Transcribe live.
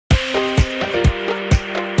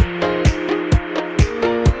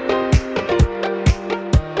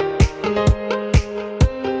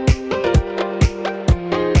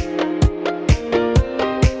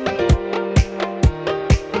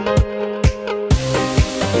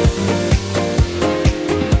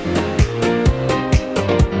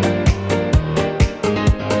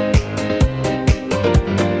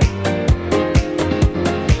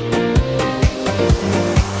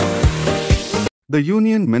The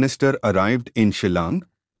Union Minister arrived in Shillong,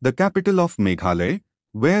 the capital of Meghalaya,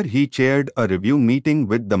 where he chaired a review meeting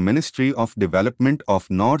with the Ministry of Development of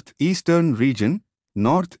North-Eastern Region,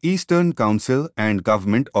 North-Eastern Council and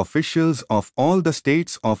government officials of all the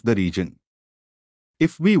states of the region.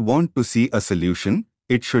 If we want to see a solution,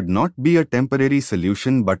 it should not be a temporary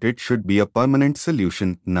solution but it should be a permanent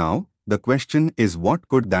solution. Now, the question is what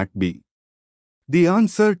could that be? The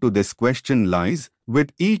answer to this question lies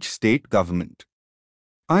with each state government.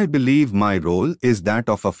 I believe my role is that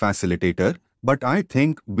of a facilitator, but I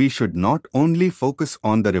think we should not only focus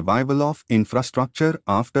on the revival of infrastructure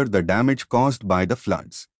after the damage caused by the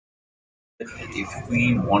floods. If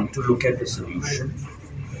we want to look at the solution,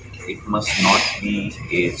 it must not be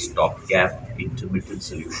a stopgap, intermittent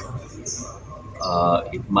solution.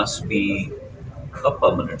 It must be a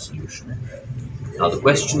permanent solution. Now, the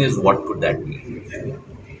question is, what could that be?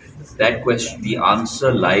 That question, the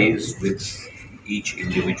answer lies with each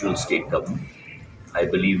individual state government. I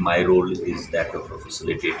believe my role is that of a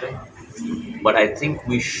facilitator. But I think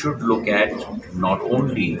we should look at not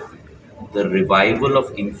only the revival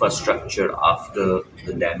of infrastructure after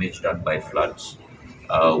the damage done by floods,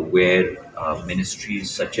 where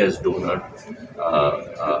ministries such as donor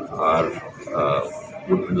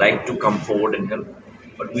would like to come forward and help,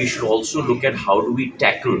 but we should also look at how do we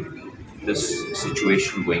tackle this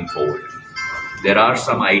situation going forward. There are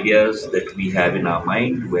some ideas that we have in our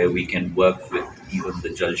mind where we can work with even the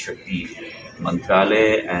Jal Shakti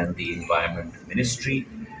Mantralaya and the Environment Ministry.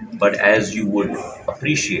 But as you would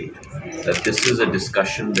appreciate, that this is a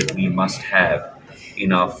discussion that we must have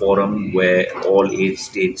in our forum where all 8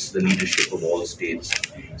 states, the leadership of all states,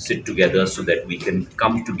 sit together so that we can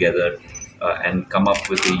come together and come up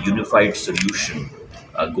with a unified solution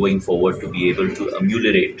going forward to be able to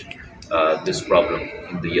ameliorate this problem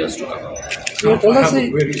in the years to come.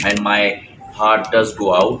 And my heart does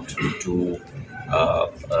go out to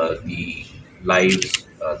the lives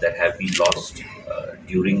that have been lost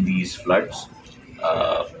during these floods.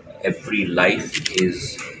 Every life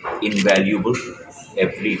is invaluable.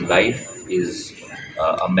 Every life is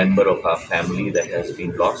a member of our family that has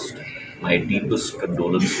been lost. My deepest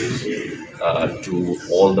condolences to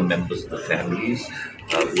all the members of the families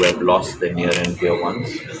who have lost their near and dear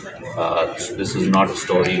ones. This is not a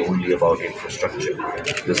story only about infrastructure.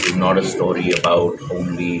 This is not a story about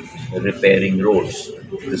only repairing roads.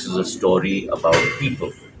 This is a story about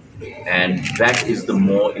people. And that is the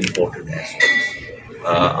more important aspect.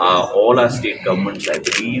 All our state governments, I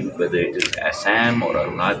believe, whether it is Assam or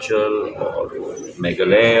Arunachal or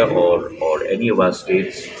Meghalaya or any of our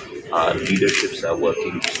states, our leaderships are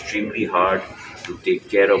working extremely hard to take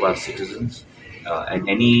care of our citizens, and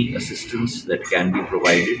any assistance that can be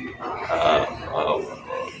provided,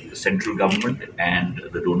 the central government and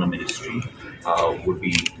the donor ministry would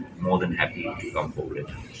be more than happy to come forward.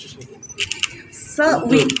 Sir,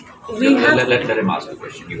 we have Let him ask the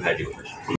question. You had your question.